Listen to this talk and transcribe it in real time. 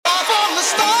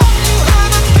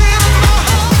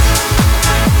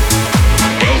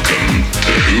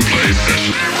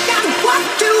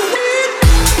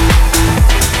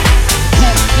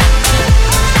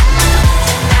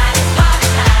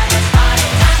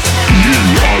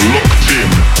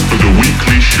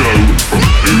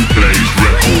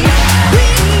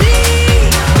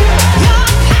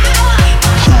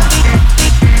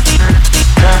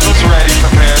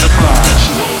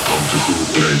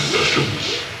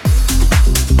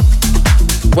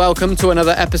Welcome to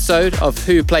another episode of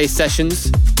Who Plays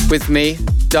Sessions with me,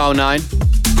 DIAL9.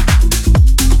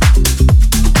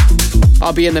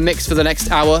 I'll be in the mix for the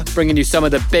next hour, bringing you some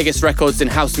of the biggest records in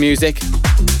house music.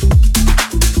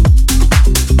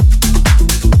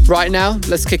 Right now,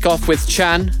 let's kick off with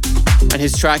Chan and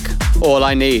his track, All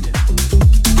I Need.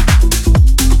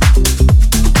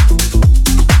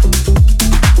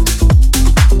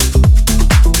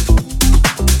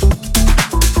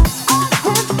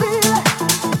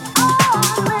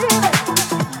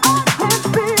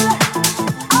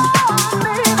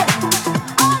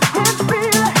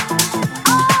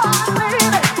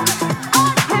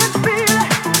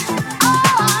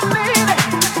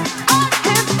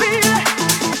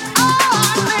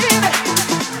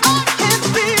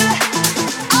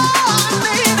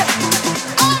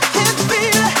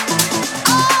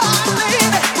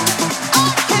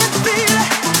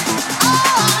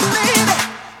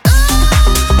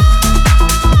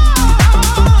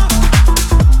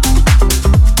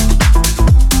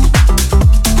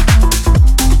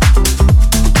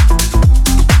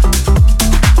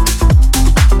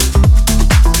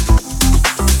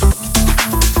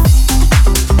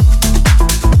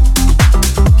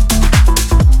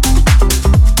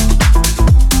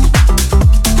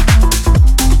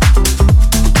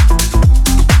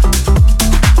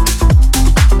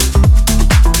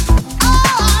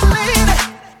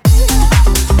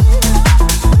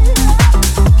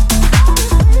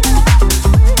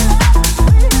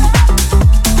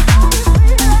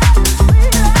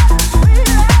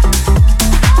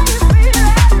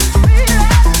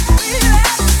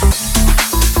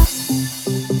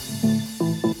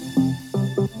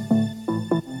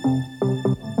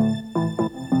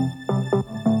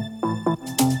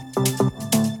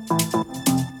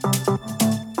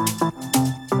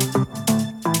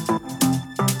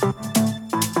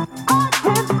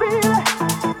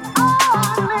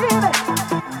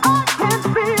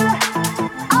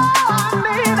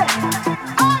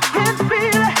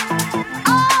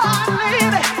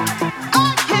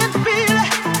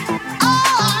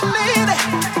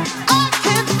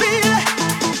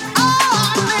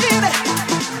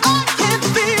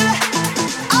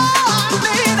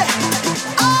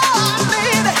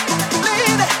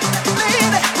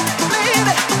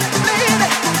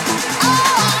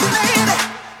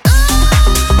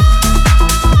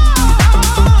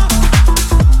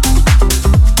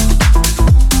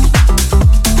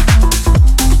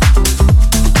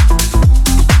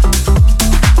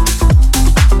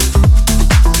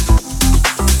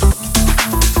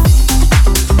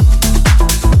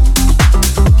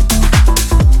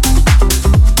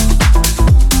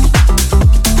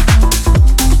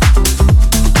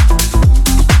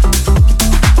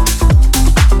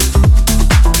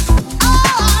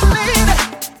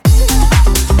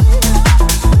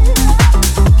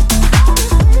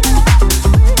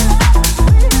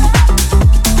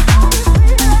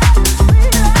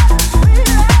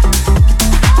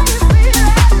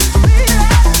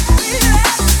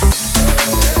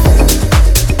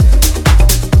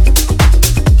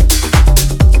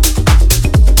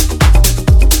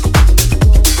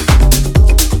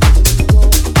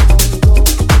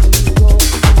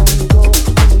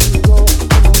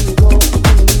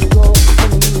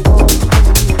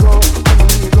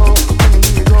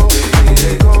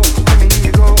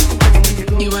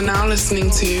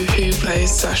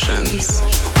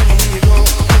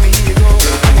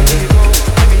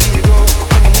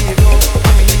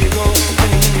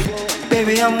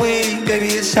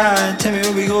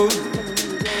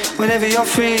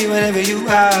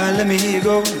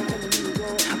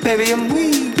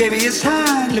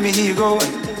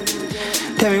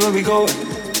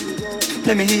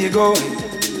 Let me hear you go.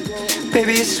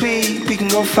 Baby, it's sweet, we can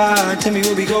go far. Tell me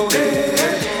where we go.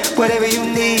 Whatever you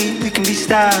need, we can be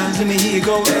stars. Let me hear you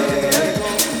go.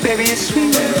 Baby, it's sweet,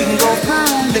 we can go far.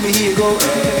 Let me hear you go.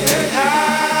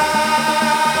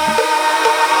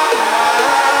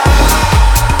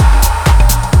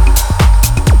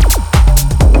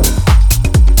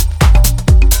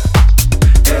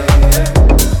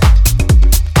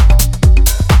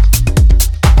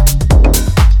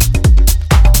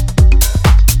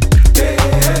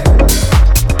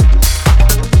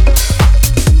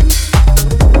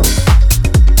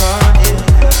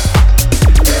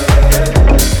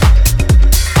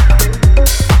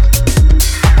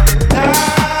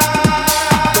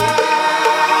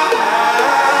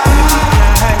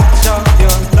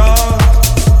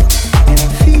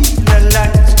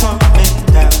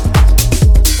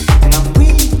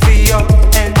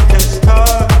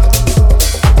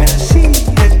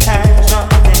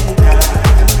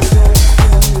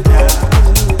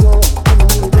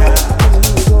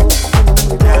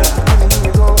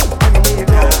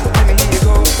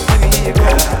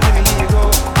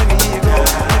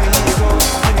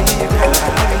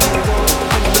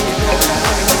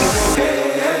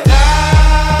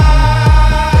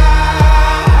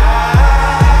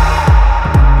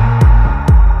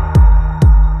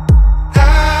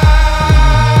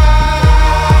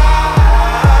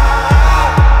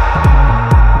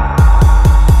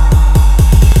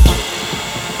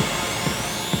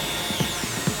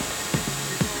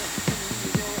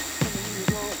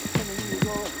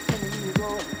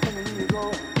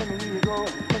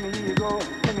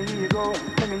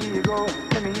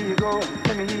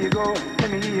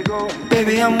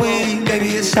 Baby, I'm weak, baby,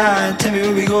 it's hard. Tell me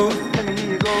where we go.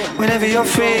 Whenever you're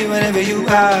free, whenever you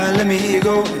are, let me hear you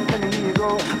go.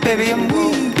 Baby, I'm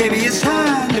weak, baby, it's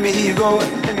hard. Let me hear you go.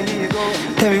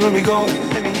 Tell me where we go.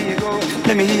 Let me hear you go.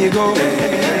 Let me hear you go.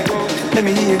 Let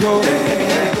me hear you go.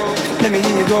 Let me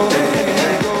hear you go.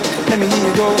 Let me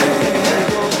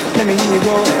hear you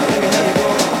go.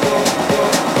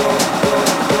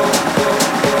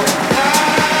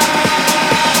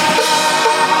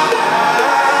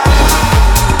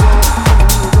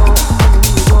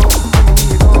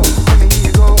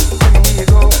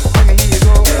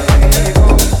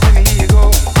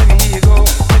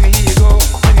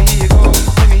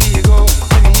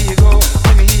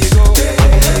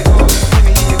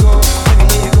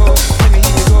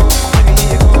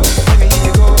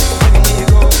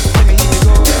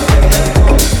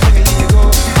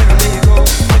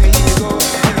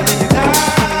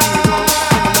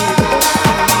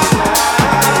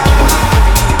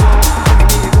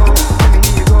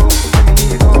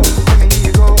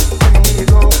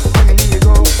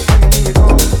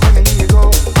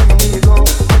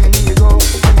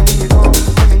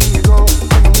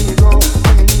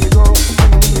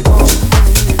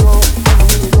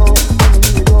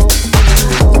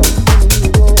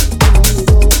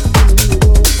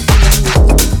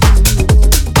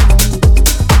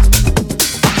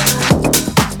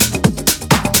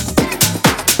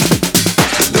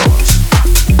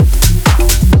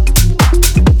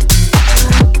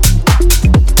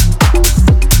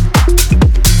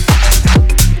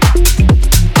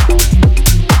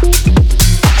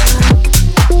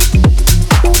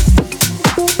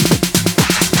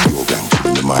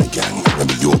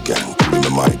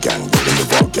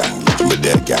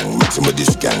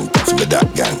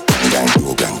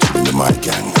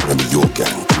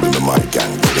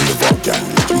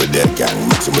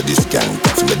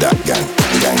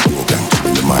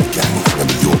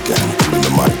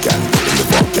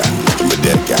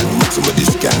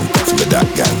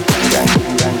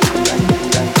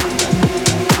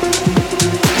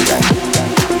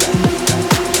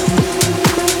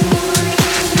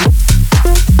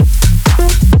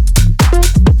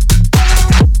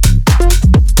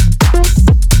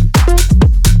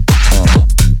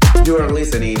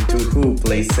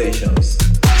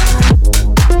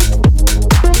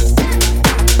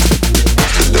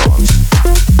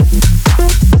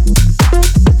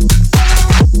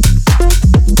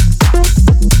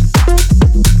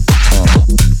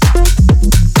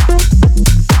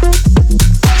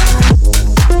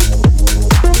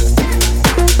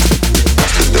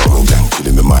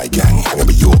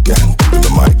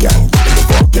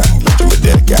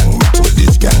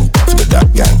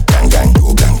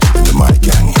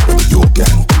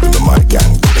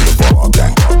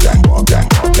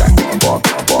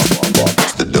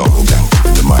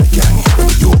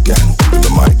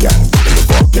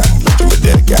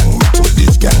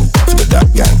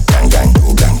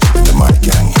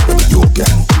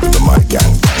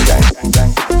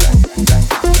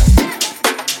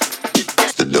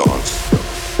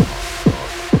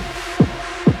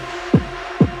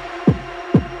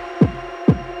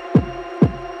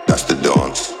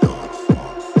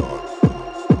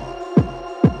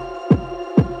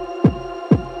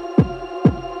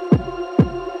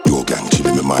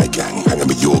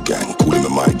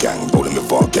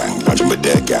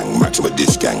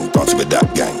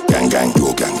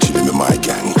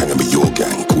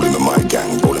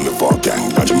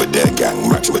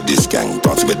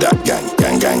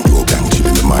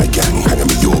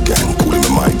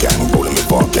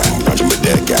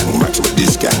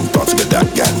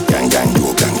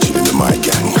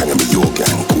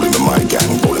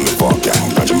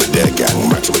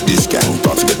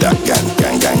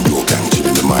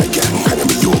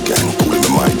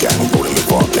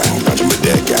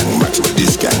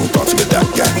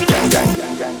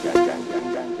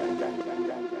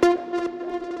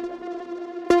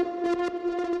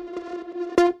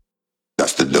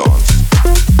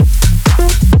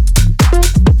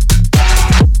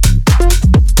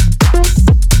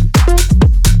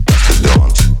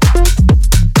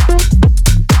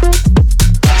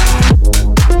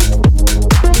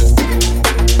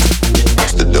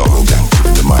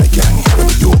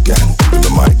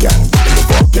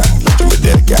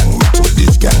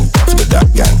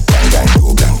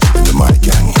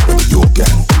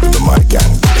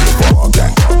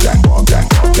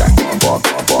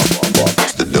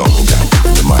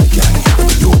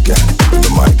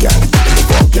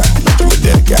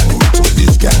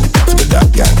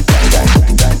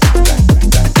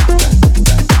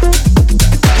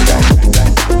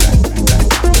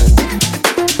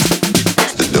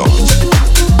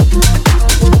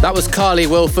 That was Carly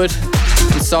Wilford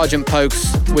and Sergeant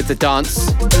Pokes with The Dance.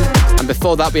 And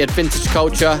before that we had Vintage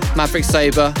Culture, Maverick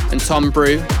Sabre and Tom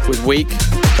Brew with Weak,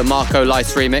 the Marco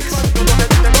Lice remix.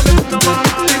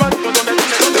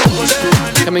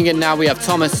 Coming in now we have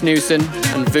Thomas Newson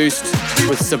and Voost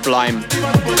with Sublime.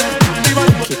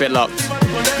 Keep it locked.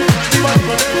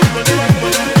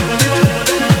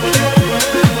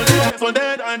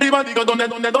 Arriba digo donde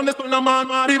está la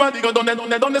mano, arriba digo donde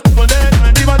está poder,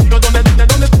 arriba digo donde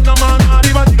está la mano,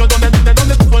 arriba digo donde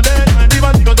está poder,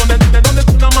 arriba digo donde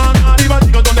está la mano, arriba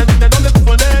digo donde está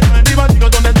poder, arriba digo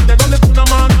donde está la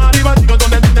mano, arriba digo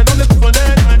donde está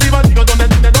poder, arriba digo donde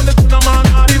está la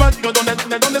mano, arriba digo donde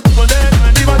está poder,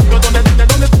 arriba digo donde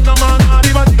está la mano,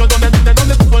 arriba digo donde está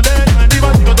poder,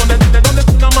 arriba digo donde está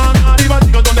la mano, arriba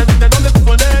digo donde está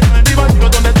poder, arriba digo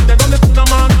donde está la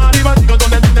mano, arriba digo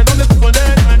donde está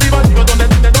poder. Arriba digo donde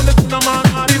está la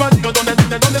mano, arriba digo donde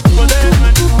está poder.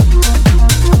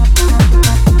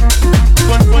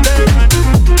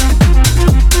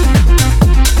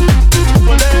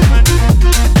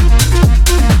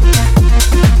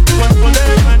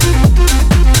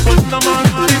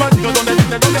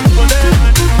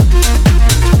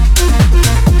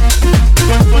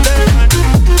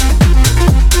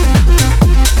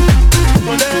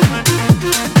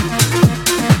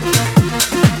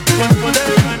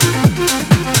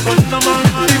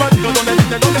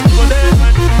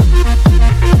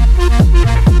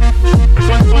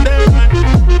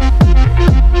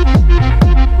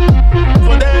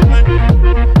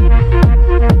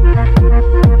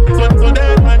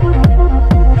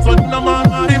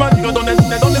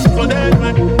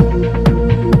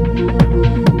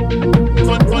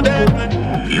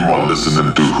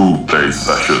 Listening to Who Plays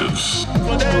Sessions.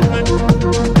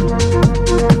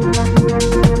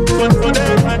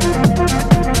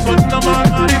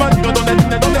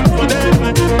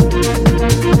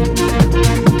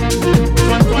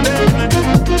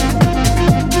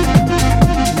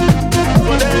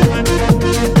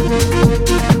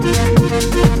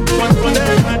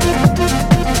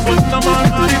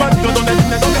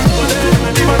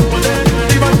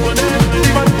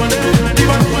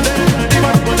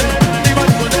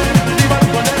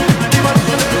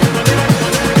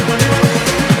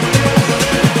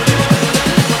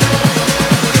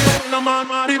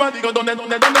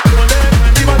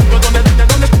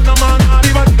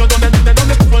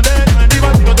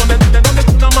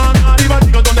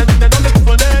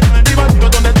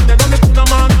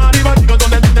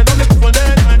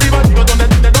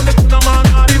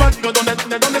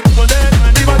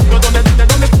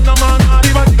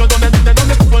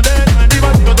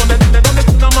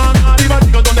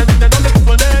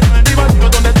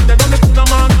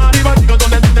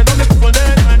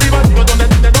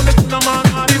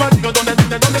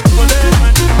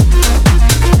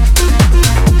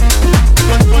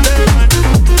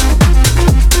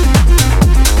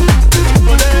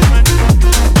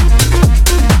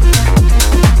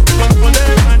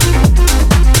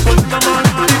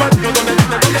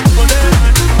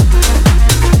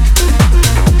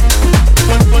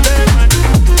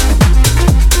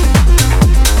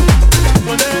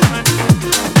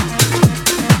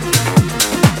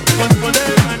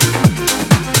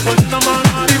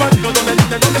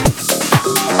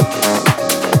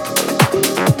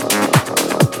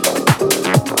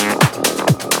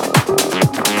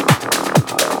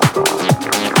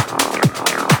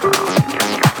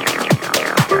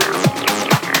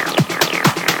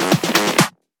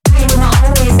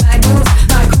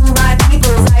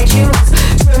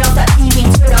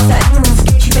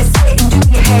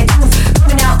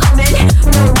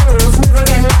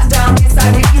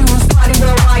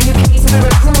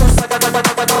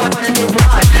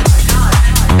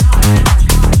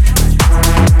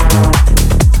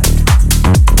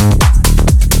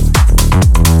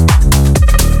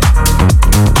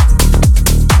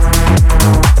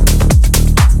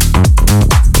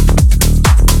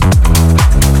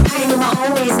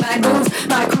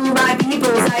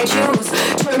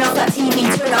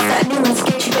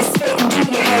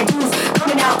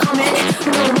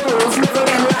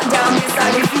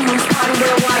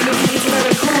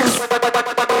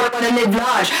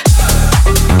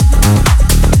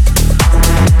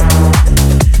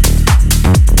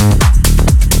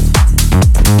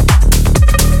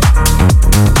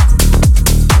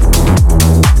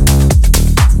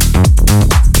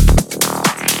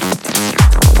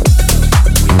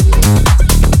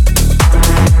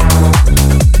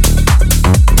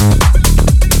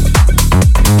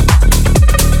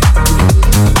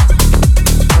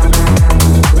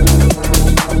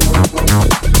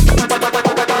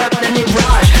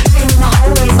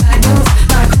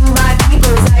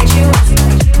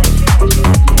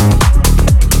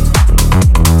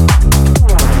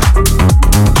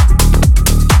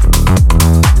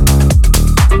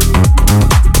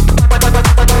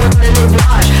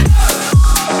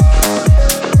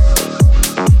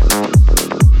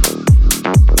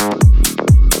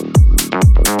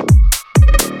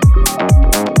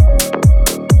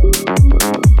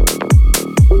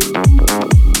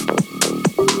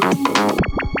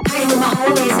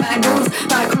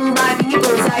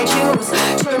 I choose.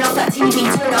 Turn off that TV,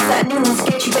 turn off that news.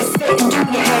 Get your best fit and do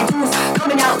your hair do's.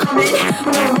 Coming out, coming,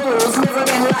 no rules. Never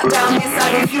been locked down, yes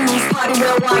I refuse. Party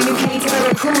real wine, UK to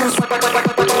the cruise.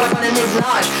 Wanna live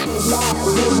large.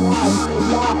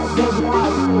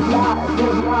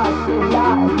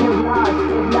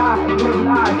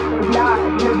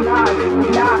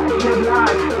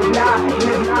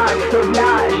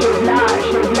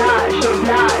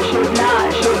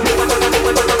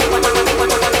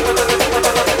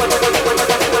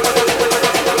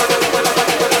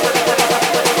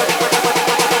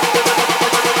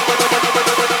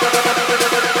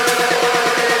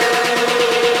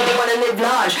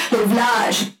 Live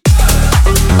large.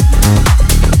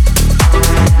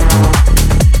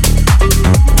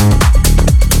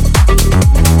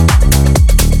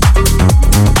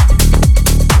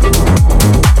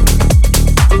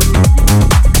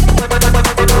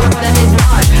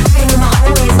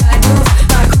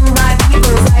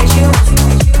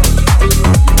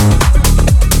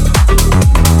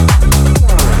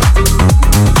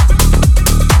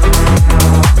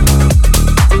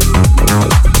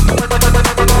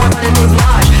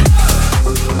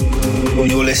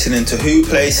 You're listening to Who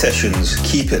Play Sessions.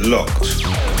 Keep it locked.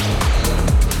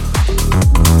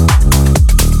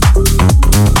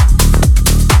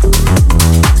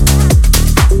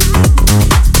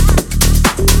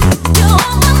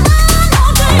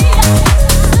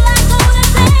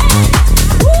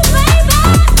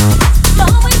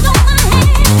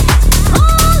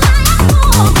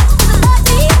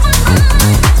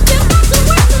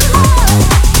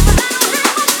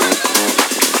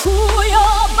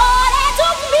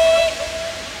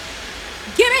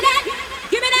 Give me that.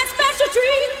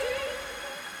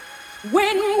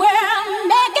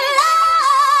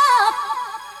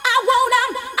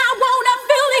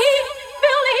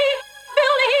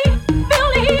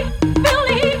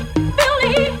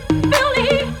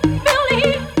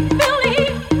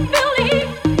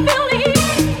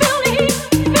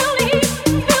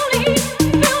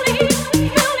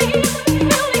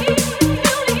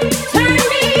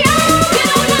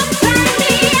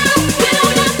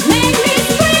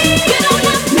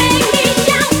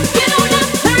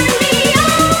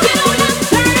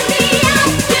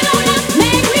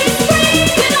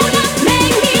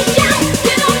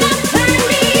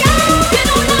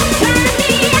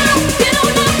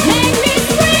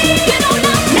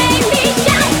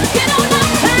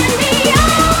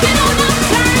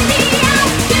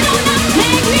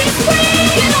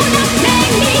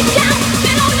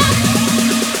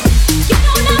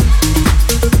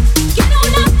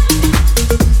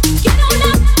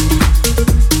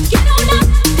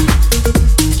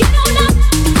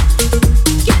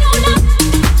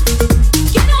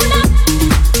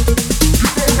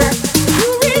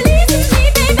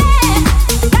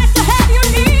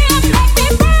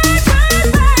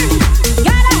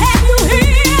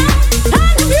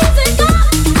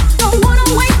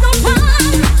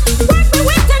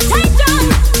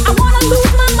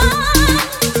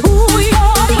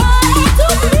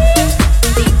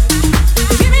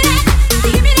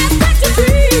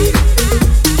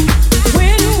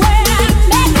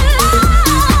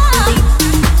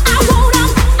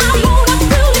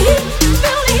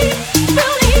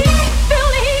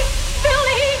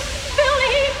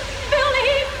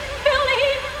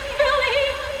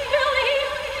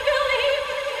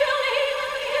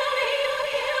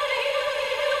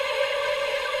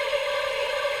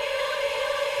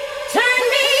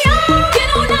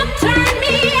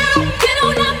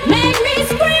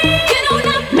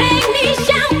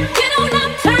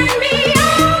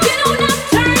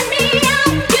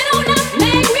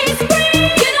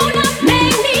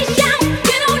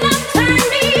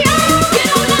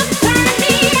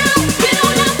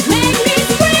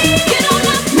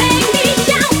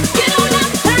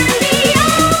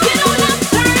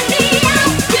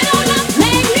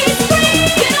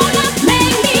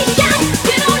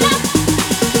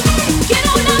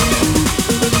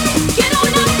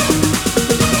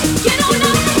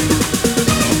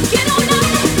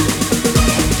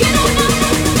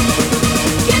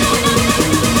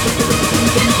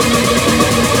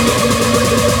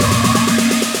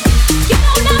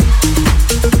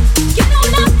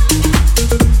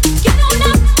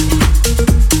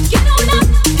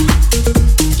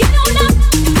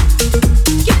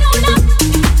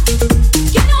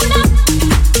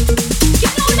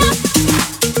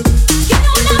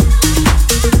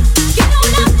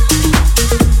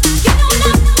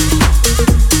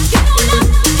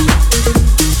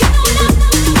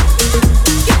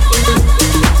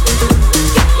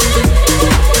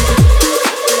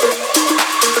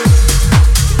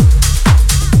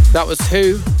 was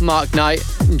Who, Mark Knight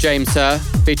and James Herr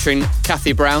featuring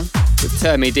Kathy Brown with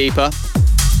Turn Me Deeper.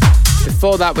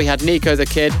 Before that we had Nico the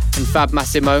Kid and Fab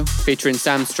Massimo featuring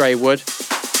Sam Stray Wood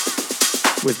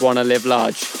with Wanna Live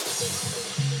Large.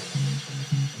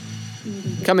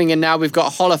 Coming in now we've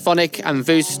got Holophonic and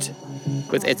Voost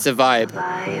with It's a Vibe.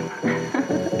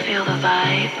 Feel the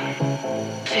vibe,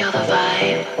 feel the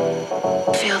vibe,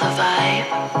 feel the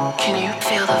vibe. Can you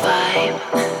feel the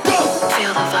vibe?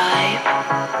 Feel the vibe,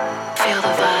 feel the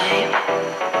vibe,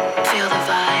 feel the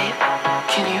vibe.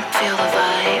 Can you feel the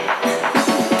vibe?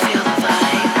 Feel the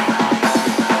vibe.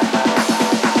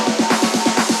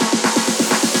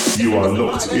 You are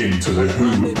locked into the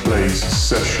Who Plays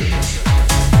Sessions.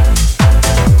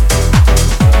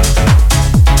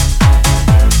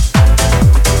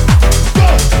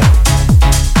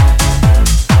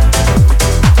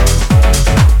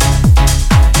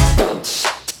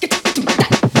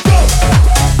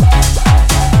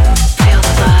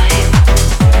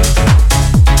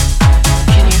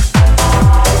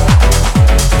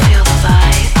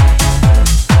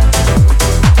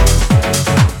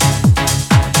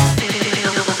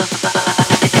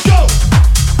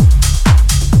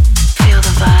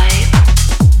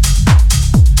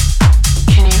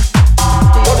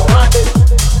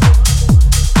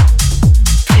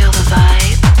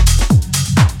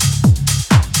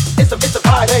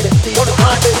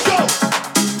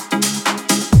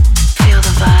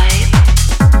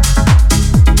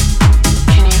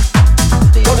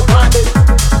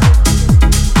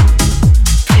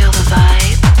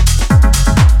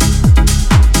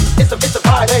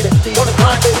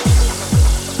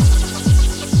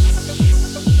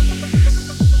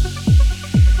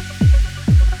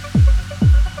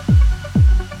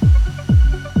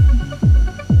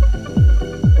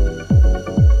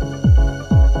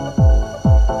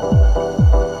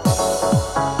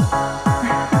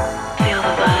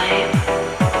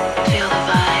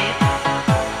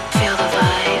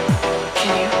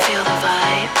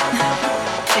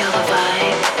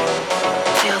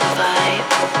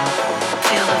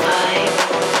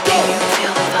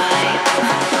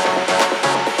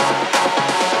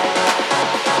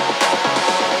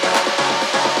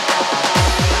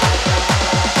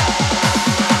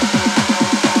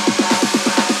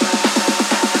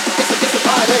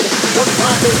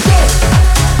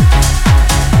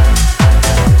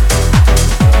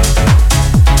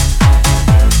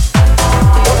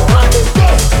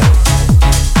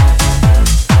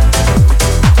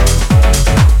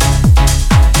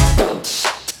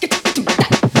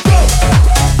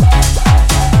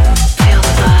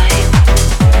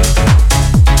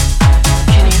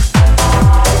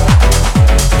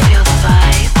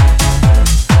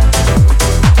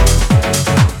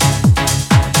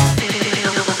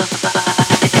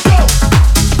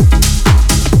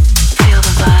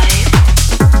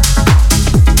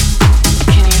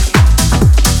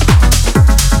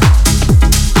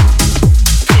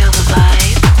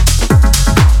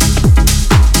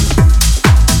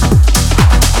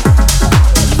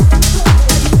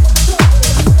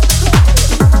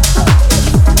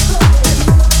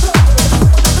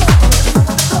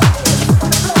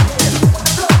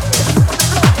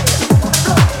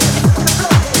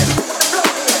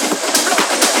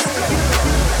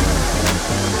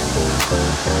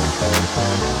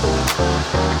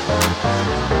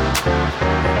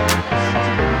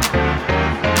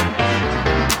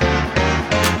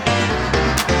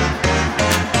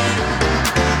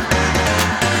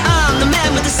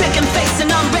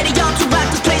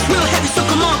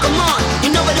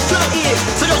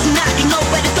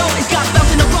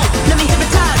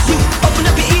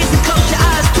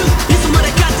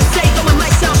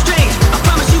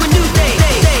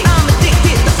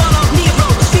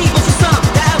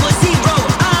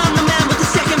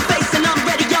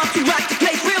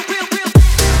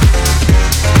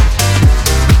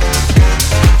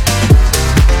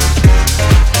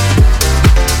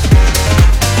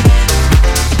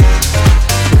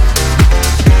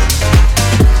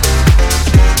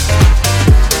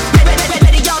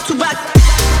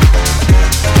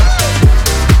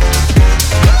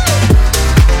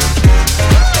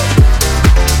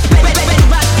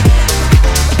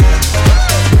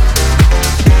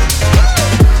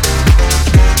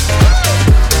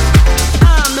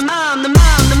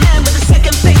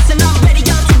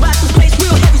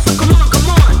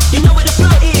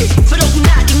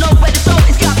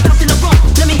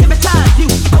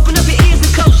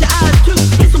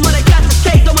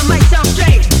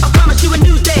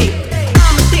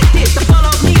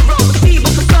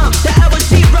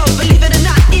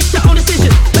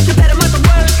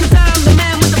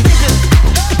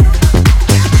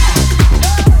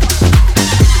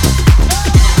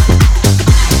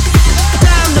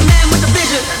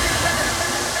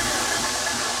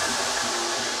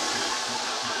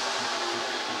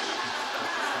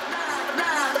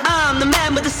 I'm the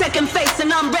man with the second face,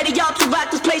 and I'm ready, y'all, to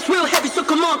rock this place real heavy. So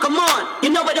come on, come on. You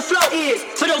know where the flow is.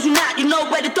 For those who not, you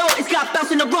know where the door is. Got bounce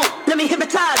in the room. Let me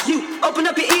hypnotize you. Open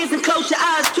up your ears and close your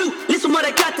eyes too. Listen what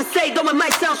I got to say, though it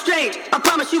might sound strange. I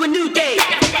promise you a new day.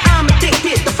 I'm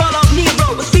addicted. The fall off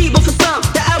Nero was feeble for some.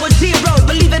 The hour zero.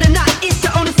 Believe it or not, it's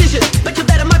your own decision. But you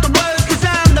better mark the words, 'cause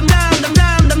I'm the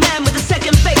man with the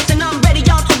second face, and I'm ready,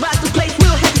 y'all, to rock this place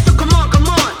real heavy. So come on, come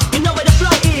on. You know where the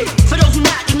flow is. For those who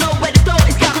not, you know where the door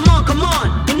is. Come on, come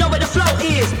on. You know where the flow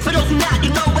is. For those who not,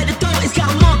 you know where the door is.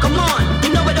 Come on, come on. You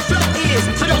know where the flow is.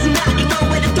 For those who not, you know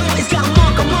where the door is. Come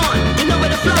on, come on. You know where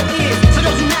the flow is. For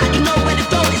those who not, you know where the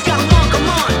door is. Come on, come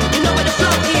on. You know where the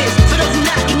flow is. For those who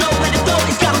not, you know where the door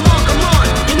is. Come on, come on.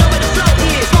 You know where the flow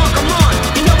is. Come on.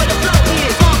 You know where the flow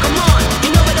is. Come on. You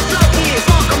know where the flow is.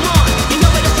 Come on. You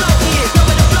know where the flow is. Know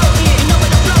where the flow is. You know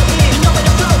where the flow is. You know where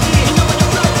the flow is. You know where the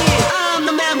flow is. I'm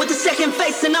the man with the second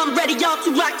face, and I'm ready, y'all,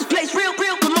 to rock this place real,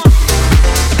 real. Come on.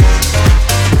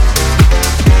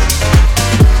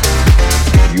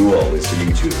 You are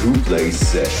listening to Who Plays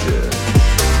Session.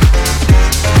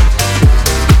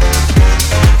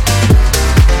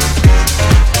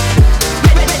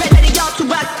 Ready, y'all, to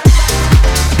rock.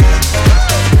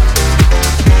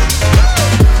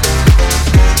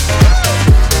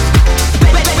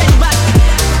 Ready, rock.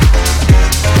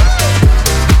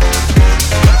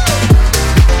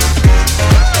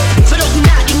 For those who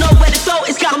not, you know where the door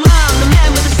is. Got I'm the man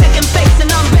with the second face,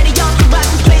 and I'm ready, y'all, to rock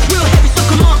this place real heavy. So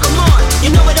come on, come on. You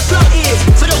know where the flow is.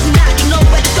 For those who not, you know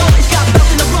where the door is. Got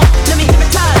bounce in the room. Let me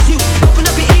hypnotize you. Open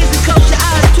up your ears and close your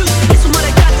eyes too. Listen what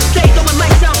I got to say, though it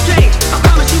might sound strange. I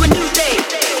promise you a new day.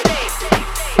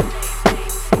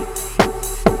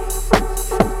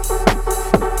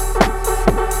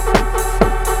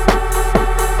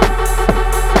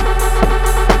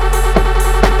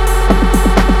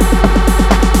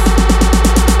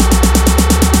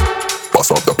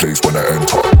 Bust up the place when I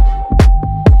enter.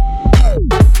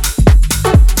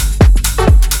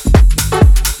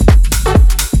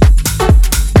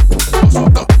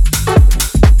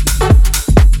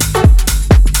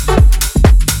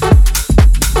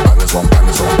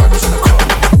 Bangers in the club.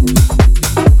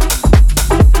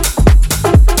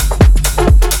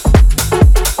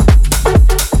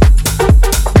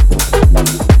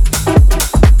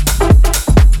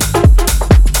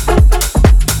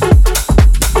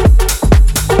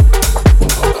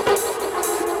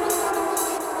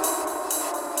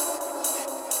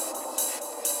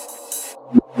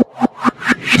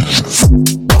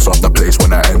 Bust up the place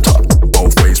when I enter.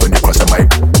 Both ways when you press the mic.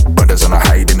 Brothers and I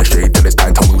hide in the shade till it's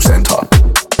time to move center.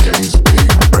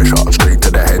 Pressure straight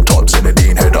to the head tops in the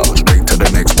Dean header. Straight to the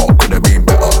next spot, could have been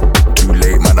better. Too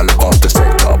late, man, I look after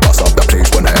sector. Bust up the place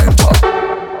when I enter.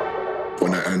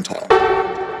 When I enter.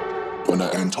 When I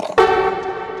enter.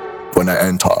 When I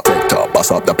enter. Sector,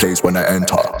 bust up the place when I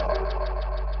enter.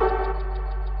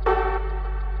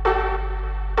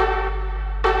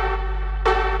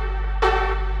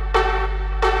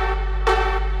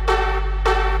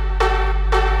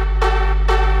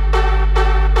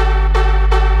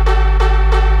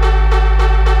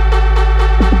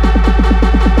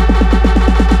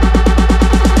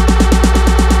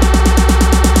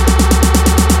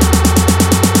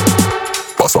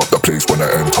 Bust up the place when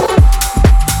I enter.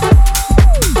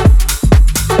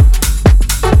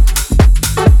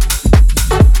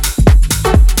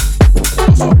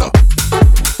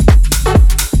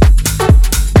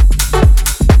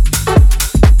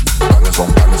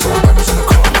 Bangers in the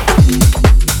club.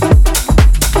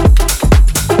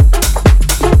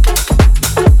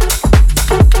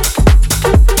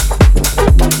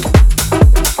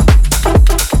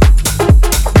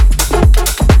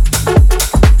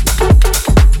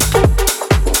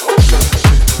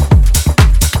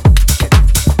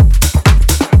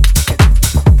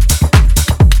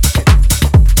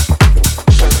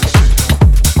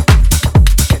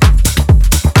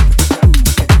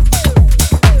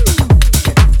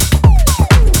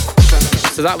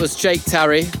 So that was Jake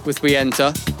Tarry with We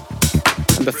Enter.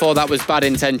 And before that was Bad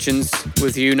Intentions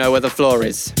with You Know Where the Floor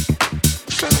Is.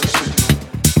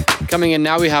 Coming in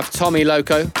now we have Tommy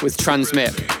Loco with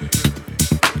Transmit.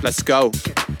 Let's go.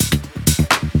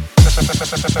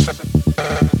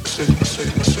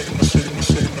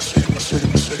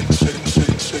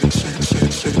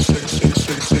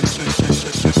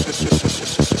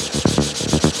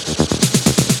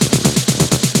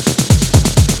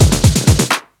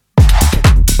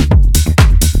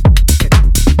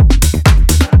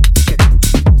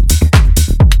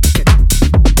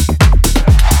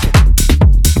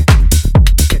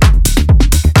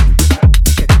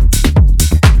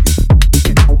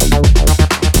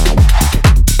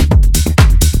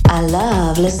 I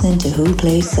love listening to Who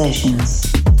Plays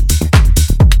Sessions.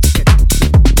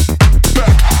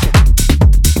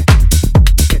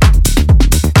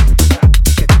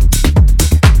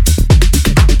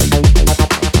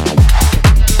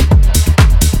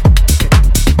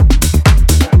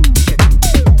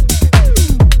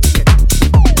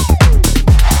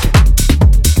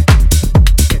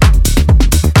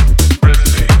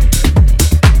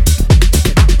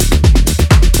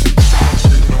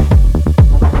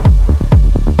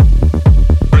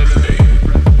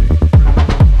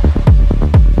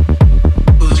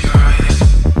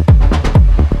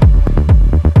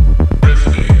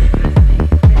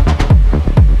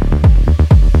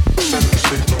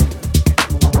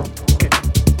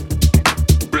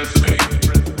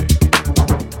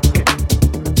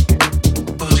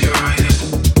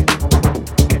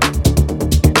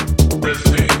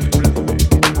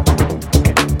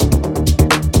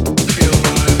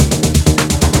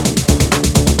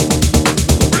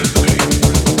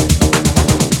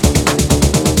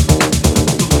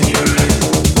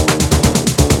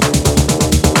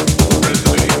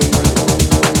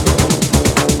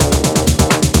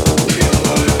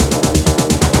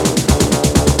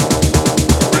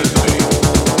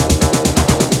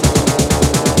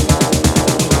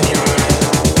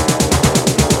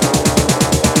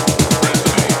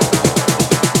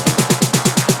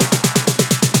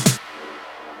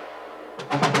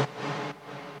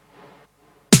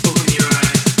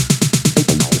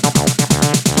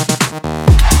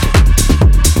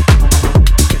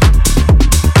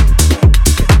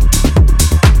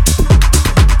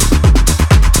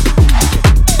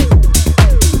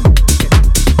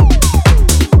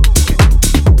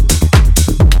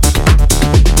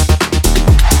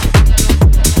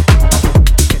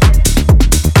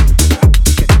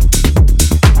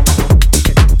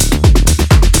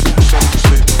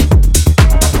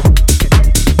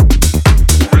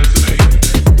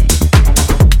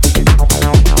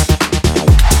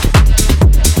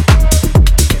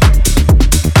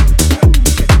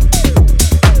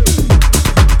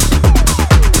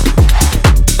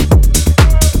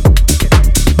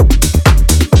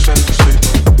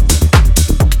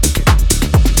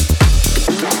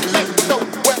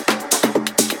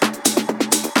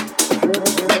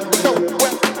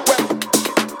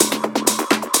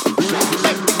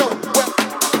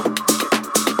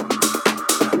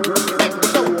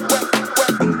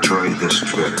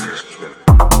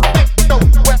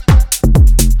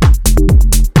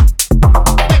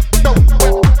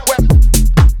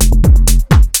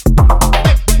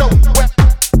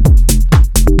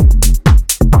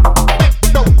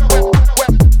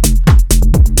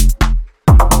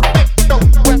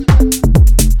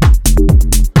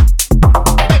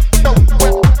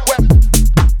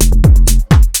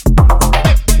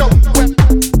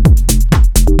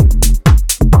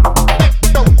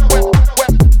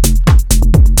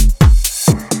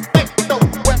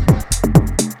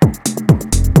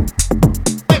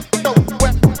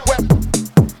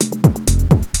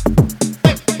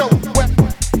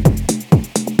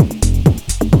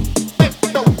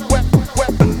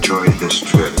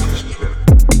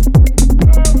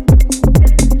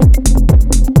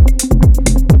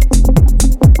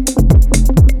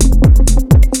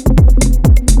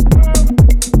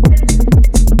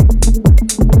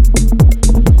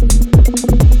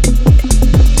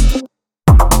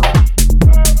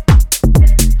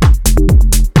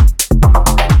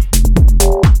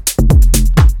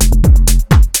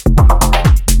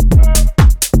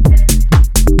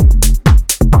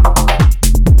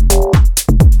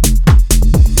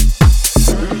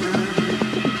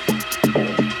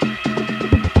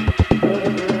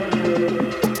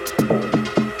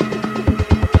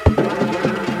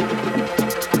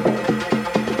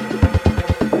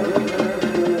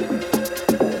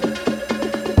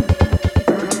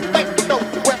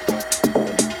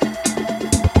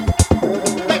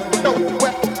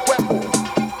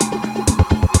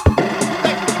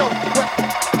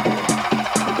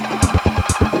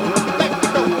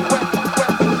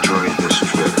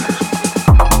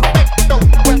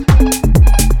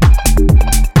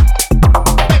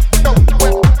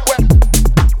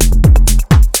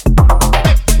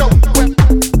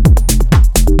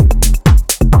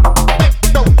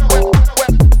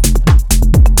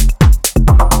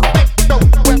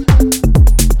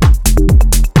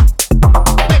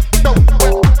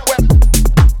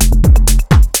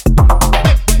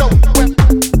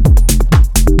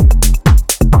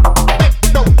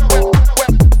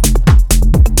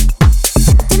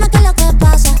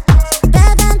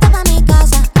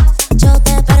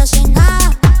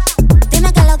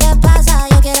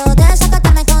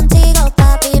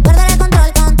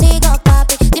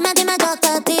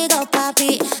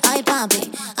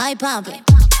 pump it.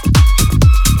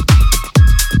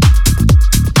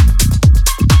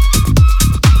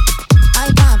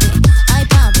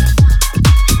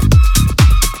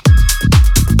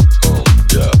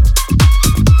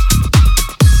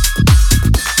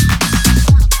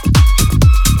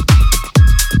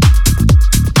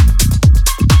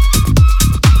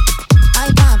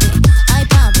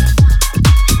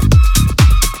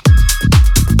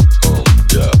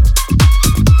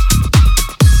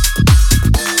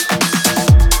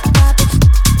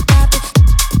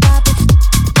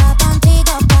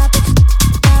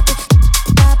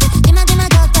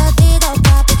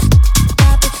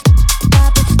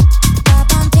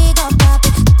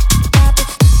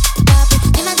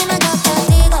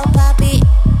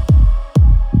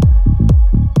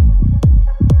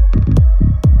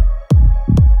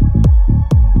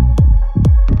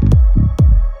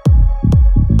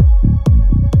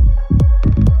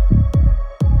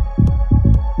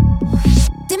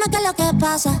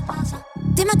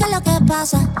 Dime qué es lo que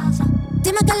pasa.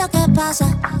 Dime qué es lo que pasa.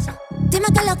 Dime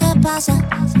qué es lo que pasa.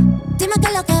 Dime qué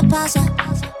es lo que pasa.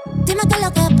 Dime qué es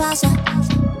lo que pasa.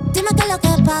 Dime qué es lo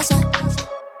que pasa.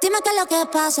 Dime qué es lo que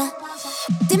pasa.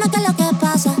 Dime qué es lo que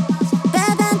pasa. Ve,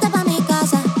 vente pa' mi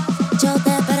casa. Yo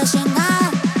te espero sin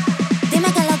nada.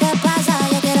 Dime qué es lo que pasa.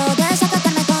 Yo quiero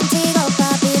desacatarme contigo,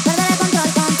 papi. Perder el control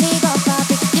contigo,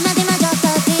 papi. Dime, dime, yo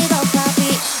te digo, papi.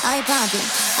 Ay, papi,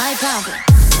 ay, papi.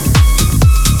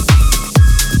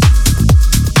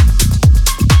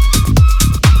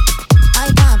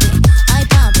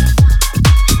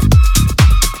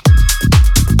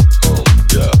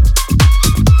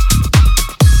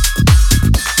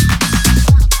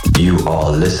 You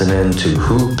are listening to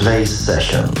Who Plays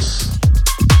Sessions.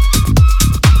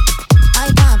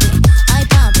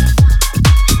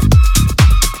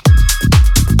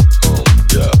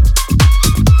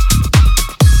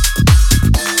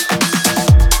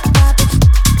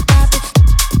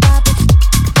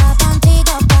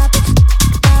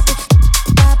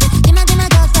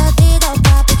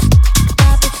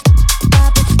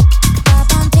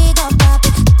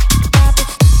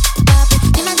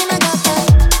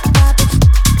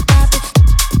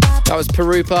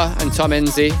 Perupa and Tom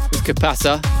Enzi with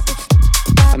Capasa,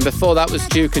 and before that was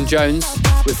Duke and Jones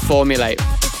with Formulate.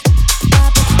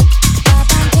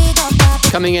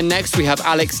 Coming in next we have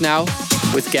Alex Now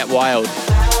with Get Wild.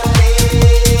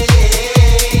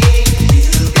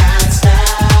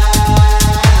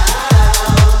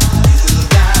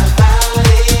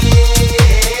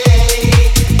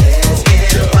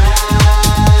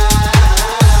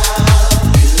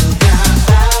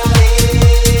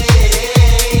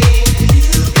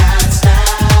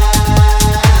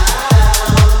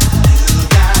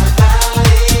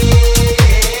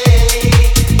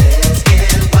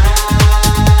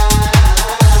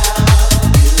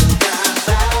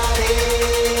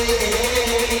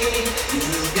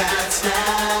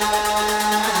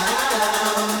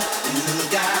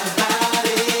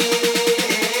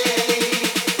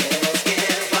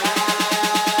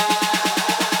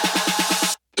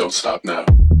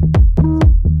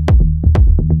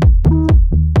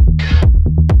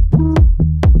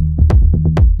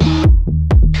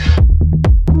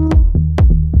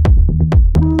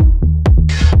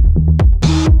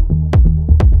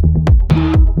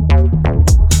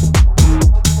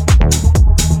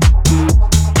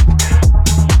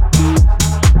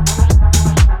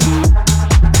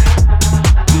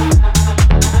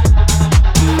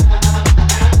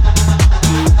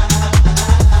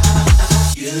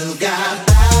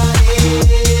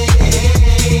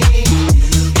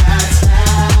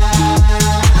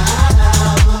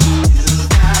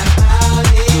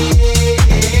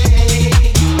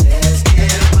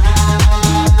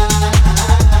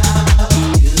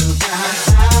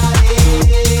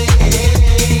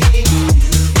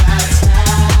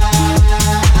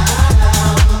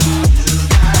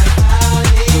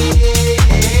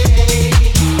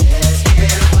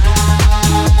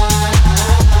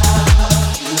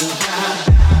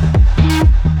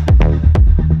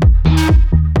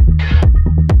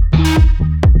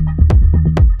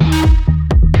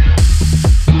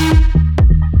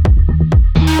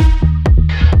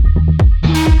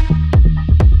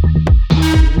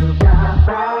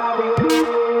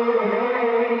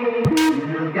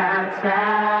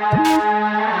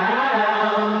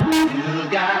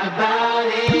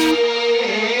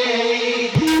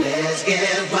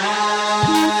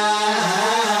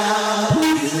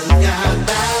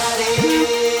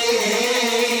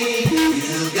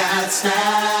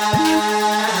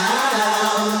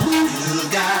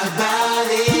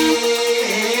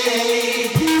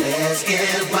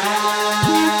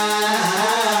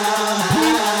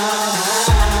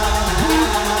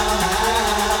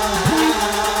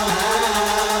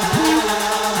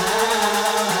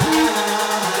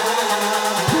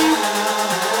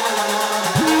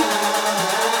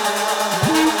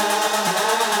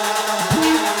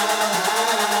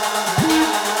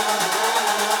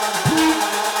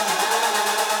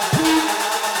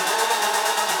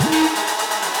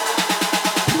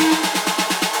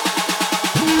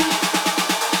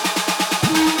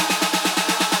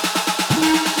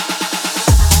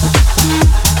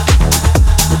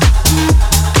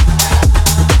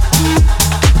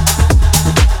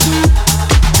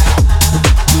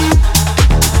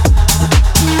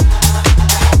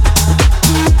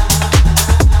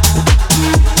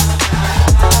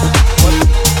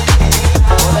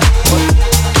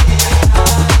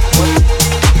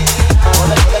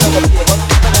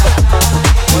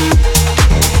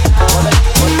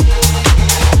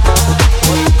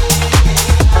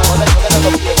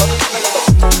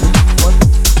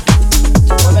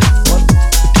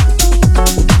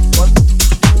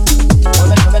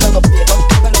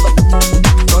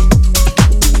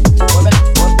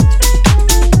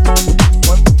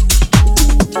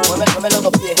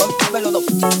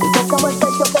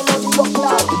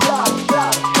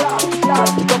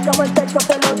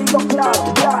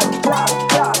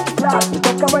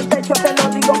 te lo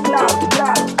digo claro,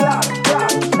 claro, claro,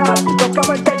 claro, claro.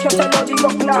 Tócame el techo, te lo digo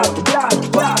claro, claro,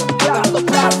 claro, claro,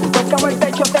 claro. Tócame el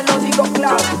techo, te lo digo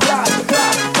claro, claro,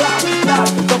 claro, claro, claro.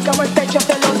 Tócame el techo,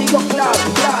 te lo digo claro,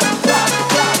 claro, claro,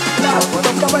 claro, claro.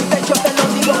 Tócame el techo, te lo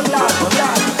digo claro, claro,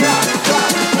 claro, claro,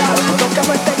 claro.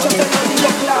 Tócame el techo, te lo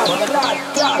digo claro,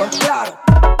 claro, claro, claro.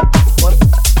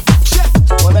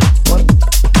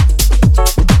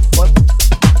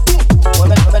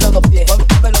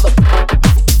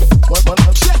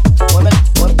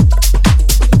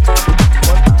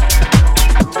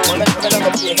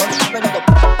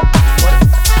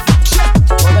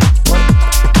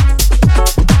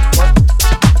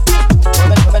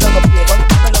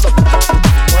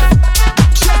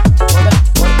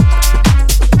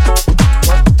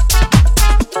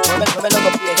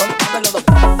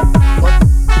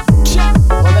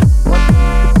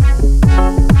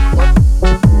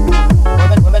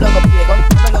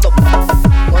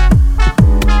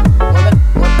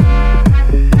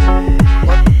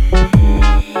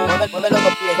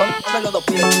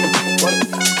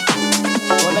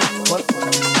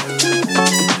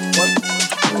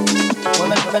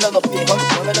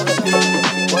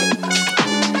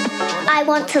 I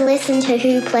want to listen to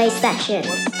Who Plays Sessions.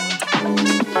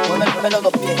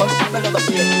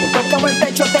 Tócame el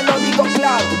techo, te lo digo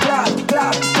claro, claro,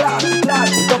 claro, claro,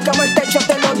 claro. Tócame el techo,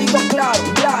 te lo digo claro,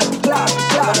 claro, claro,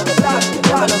 claro, claro,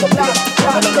 claro, claro,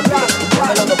 claro,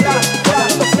 claro, claro, claro,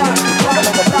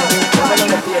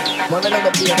 muévelo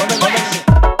los pies, muévelo los pies.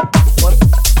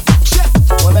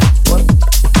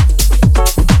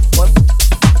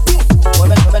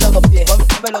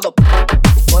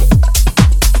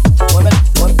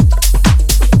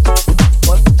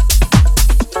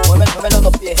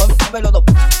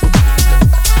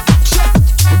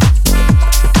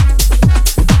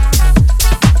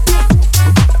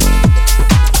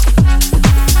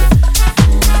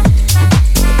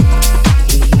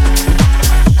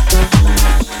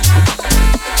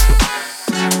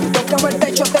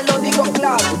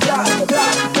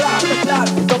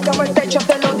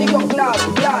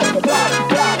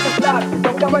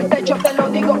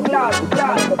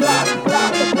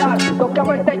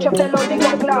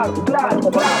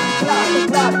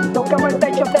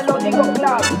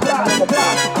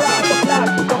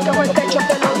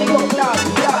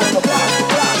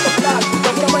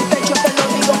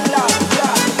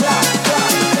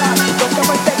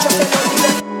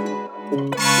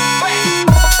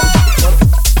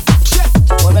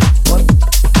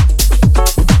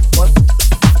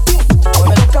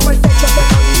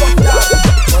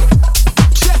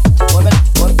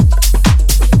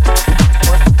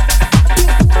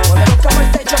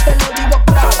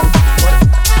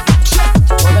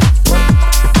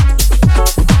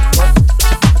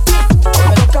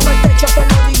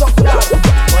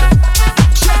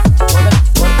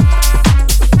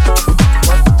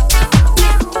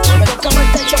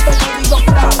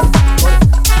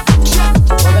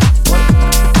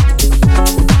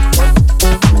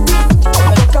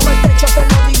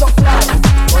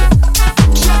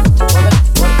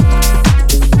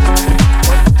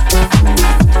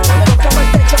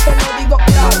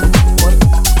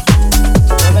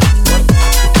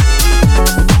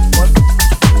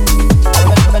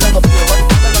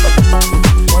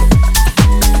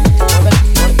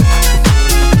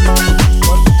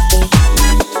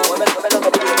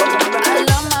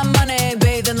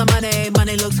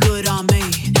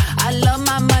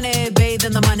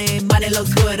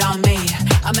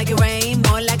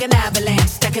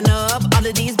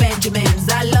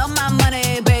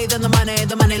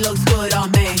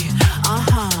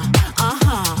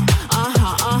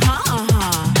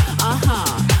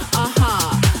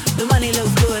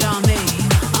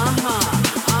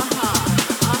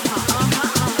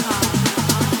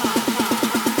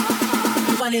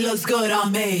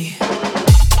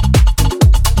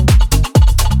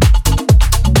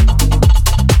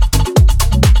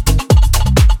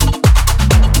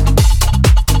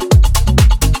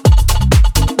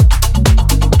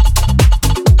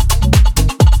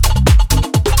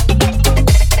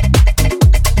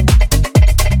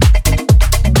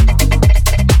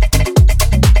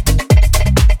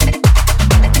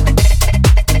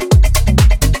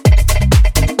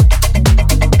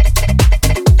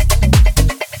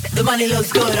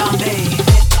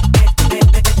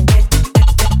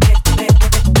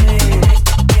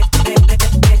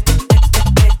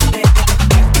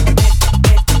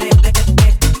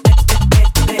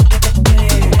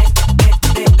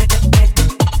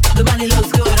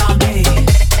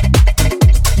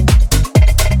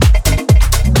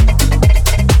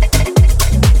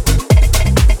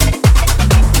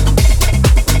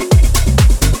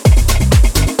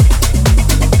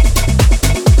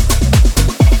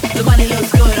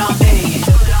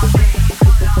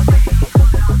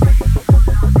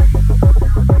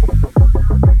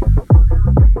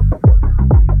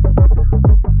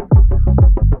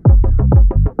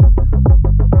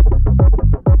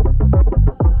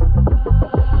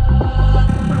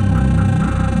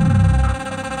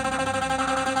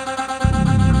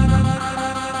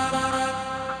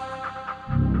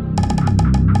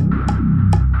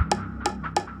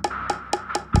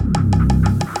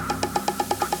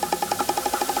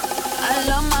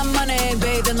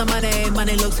 in the money,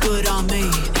 money looks good on me.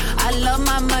 I love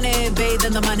my money, bathe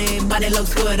in the money, money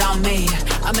looks good on me.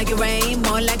 I make it rain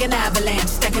more like an avalanche,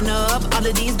 stacking up all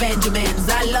of these Benjamins.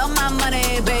 I love my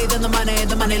money, bathe in the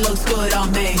money looks good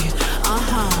on me.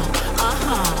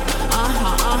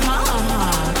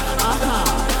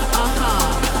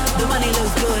 The money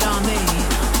looks good on me.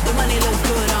 The money looks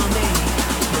good on me.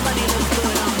 The money looks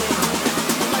good on me.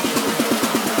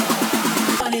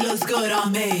 The money looks good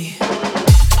on me.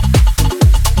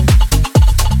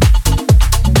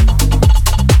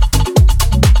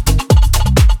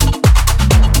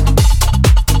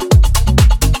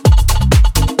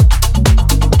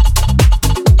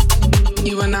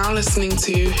 You are now listening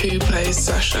to Who Plays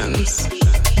Sessions.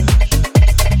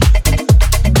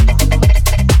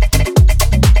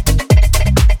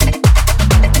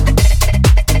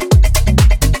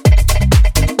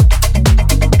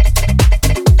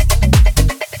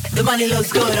 The money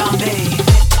looks good on me.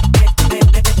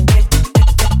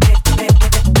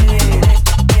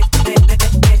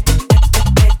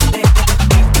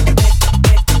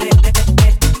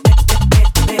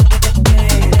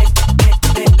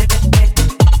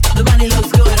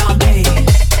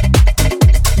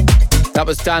 That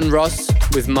was Dan Ross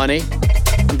with Money,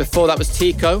 and before that was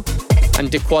Tico and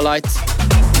Dequalite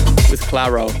with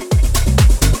Claro.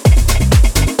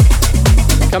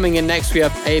 Coming in next we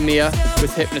have Amia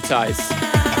with Hypnotize.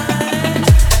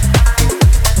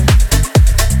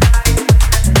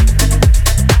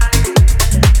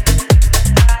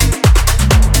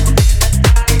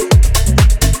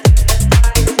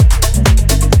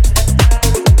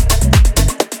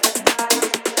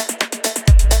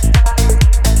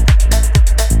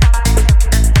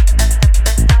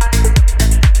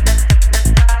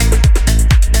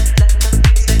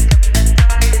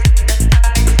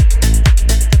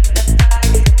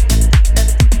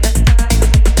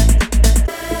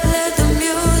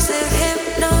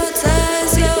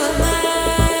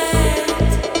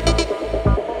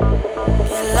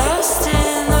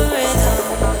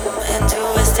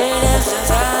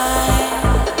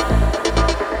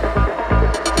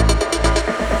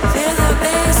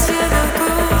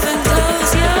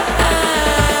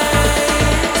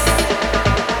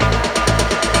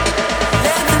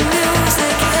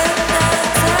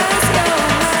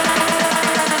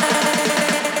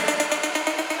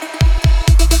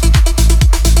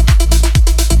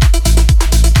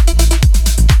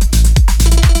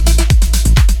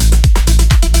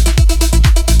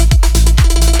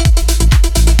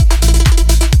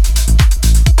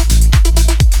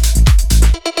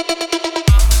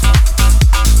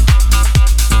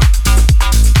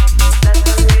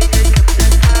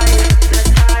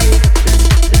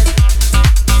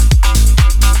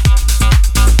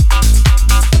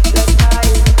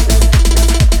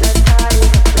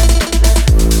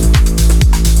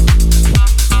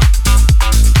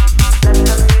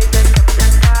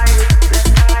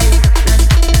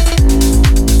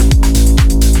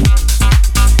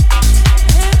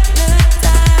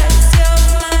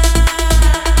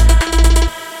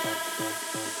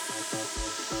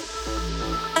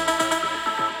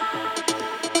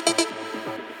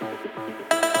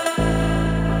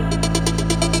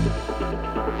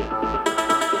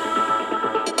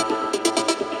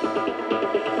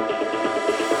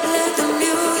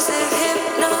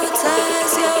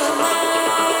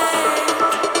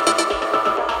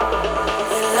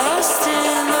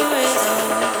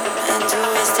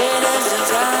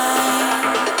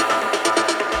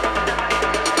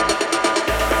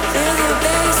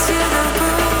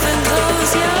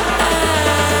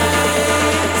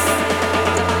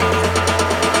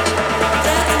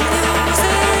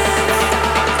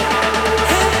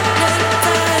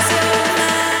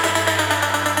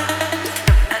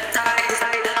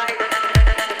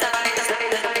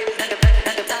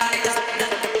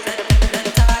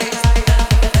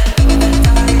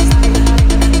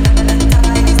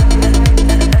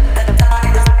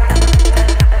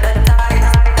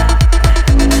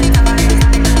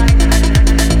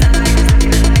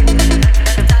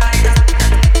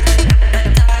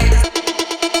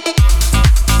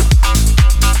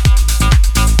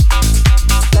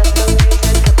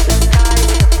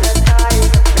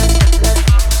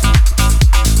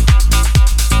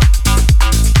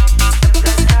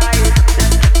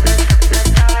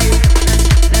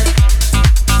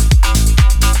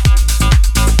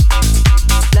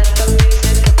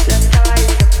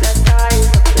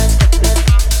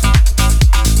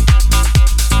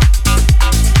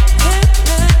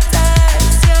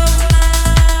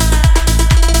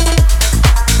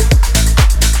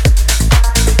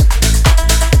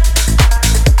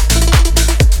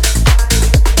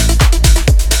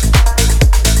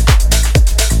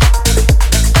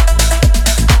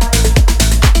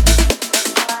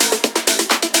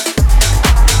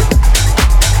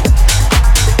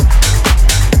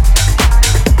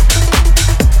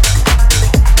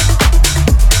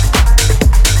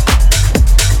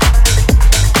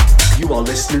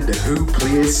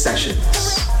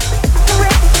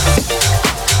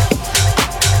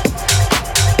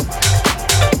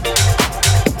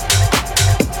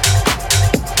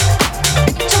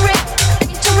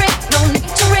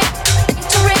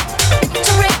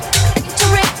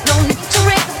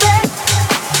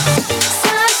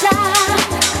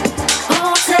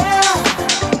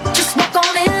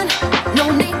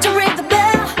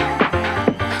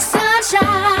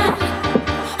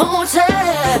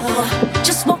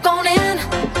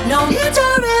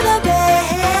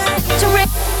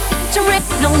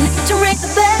 no need to ring the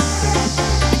bell.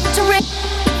 To ring,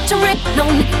 no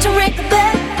need to ring the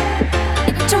bell.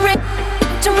 To ring,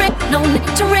 no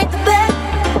need to ring the bell.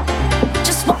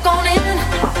 Just walk on in,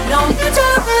 no need to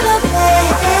ring the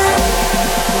bell.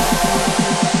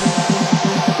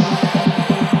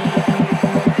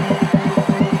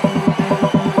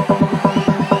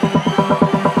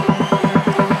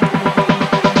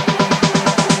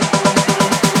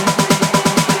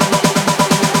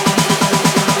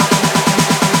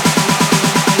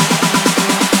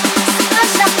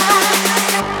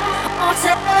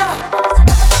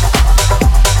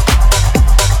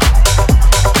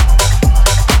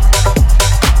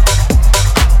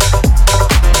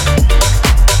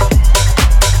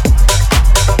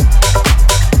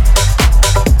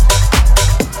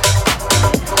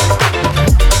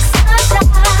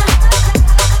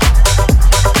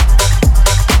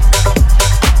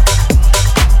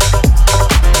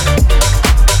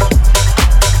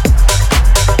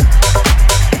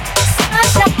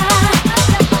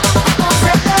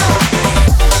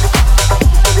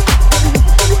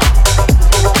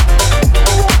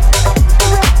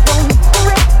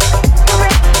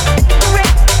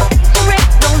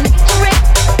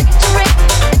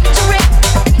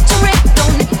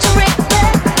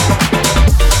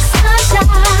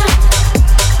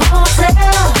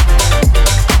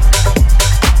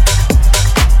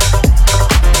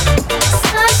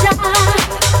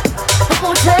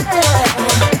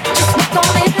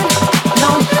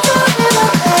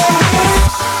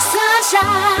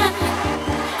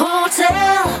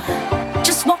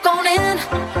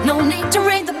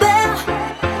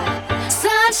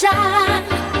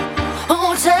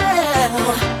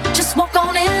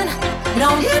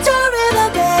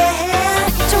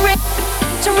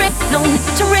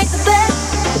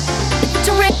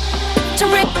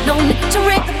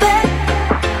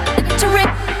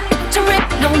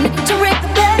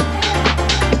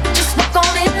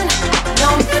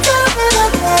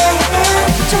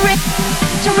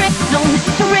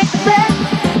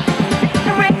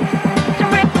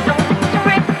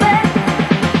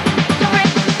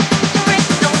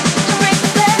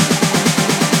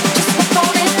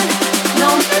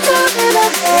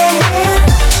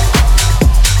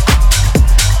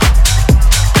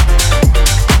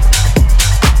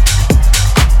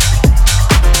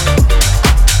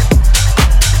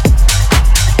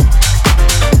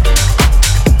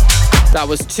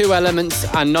 Was 2 Elements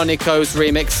and Noniko's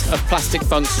remix of Plastic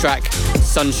Funk's track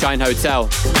Sunshine Hotel.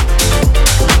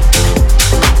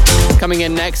 Coming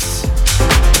in next,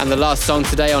 and the last song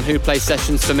today on Who Plays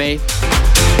Sessions for me,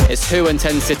 is Who and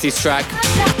 10 City's track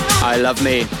I Love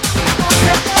Me.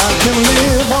 I can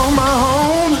live on my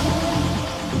own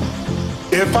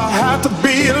if I have to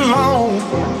be alone.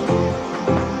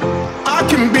 I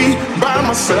can be by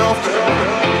myself.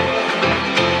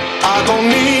 I don't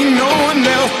need no one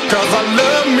else, 'cause I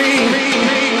love me.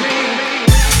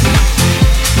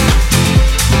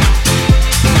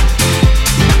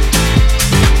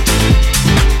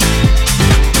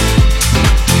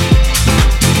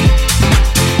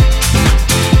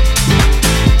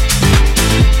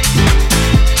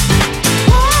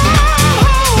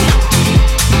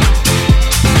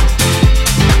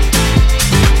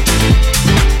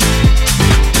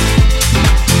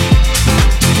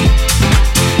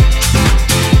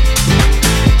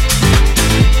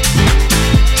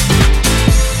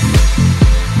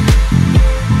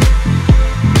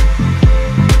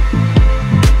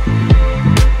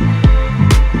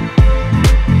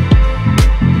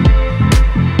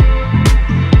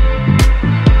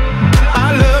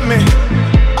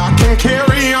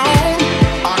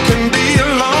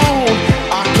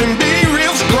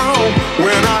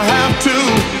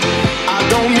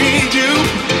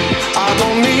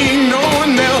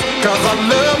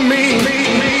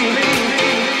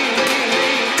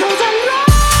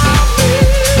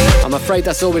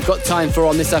 That's all we've got time for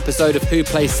on this episode of Who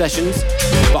Plays Sessions,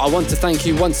 but I want to thank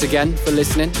you once again for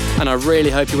listening, and I really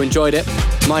hope you enjoyed it.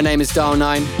 My name is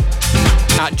DIAL9,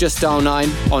 at just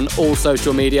DIAL9 on all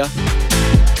social media.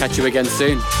 Catch you again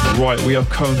soon. Right, we have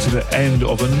come to the end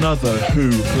of another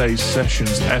Who Plays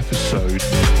Sessions episode.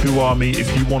 Who Are Me?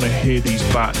 If you want to hear these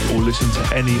back or listen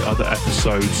to any other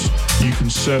episodes, you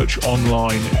can search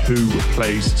online Who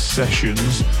Plays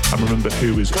Sessions, and remember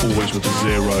Who is always with a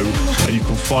 0, and you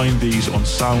can find these on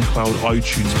SoundCloud,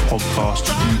 iTunes, podcast,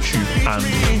 YouTube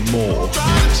and more.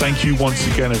 Thank you once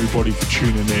again everybody for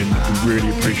tuning in. We really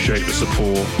appreciate the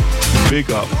support.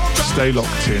 Big up, stay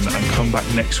locked in, and come back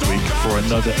next week for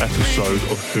another episode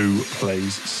of Who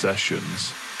Plays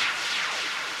Sessions.